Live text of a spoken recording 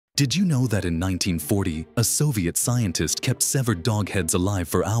Did you know that in 1940, a Soviet scientist kept severed dog heads alive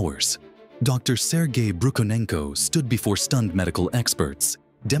for hours? Dr. Sergei Brukhonenko stood before stunned medical experts,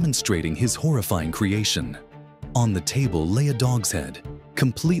 demonstrating his horrifying creation. On the table lay a dog's head,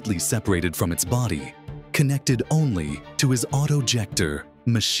 completely separated from its body, connected only to his autojector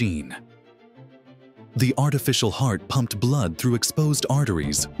machine. The artificial heart pumped blood through exposed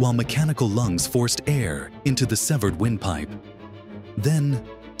arteries while mechanical lungs forced air into the severed windpipe. Then,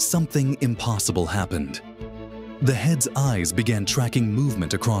 something impossible happened. The head's eyes began tracking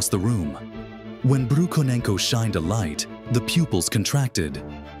movement across the room. When Brukhonenko shined a light, the pupils contracted.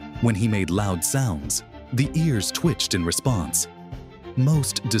 When he made loud sounds, the ears twitched in response.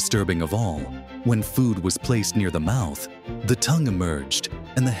 Most disturbing of all, when food was placed near the mouth, the tongue emerged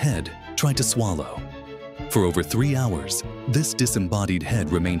and the head tried to swallow. For over 3 hours, this disembodied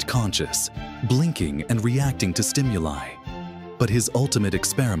head remained conscious, blinking and reacting to stimuli. But his ultimate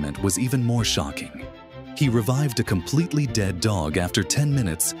experiment was even more shocking. He revived a completely dead dog after 10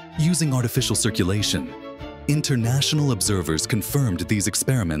 minutes using artificial circulation. International observers confirmed these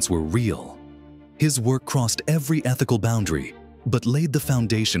experiments were real. His work crossed every ethical boundary, but laid the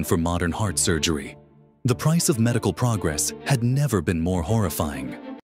foundation for modern heart surgery. The price of medical progress had never been more horrifying.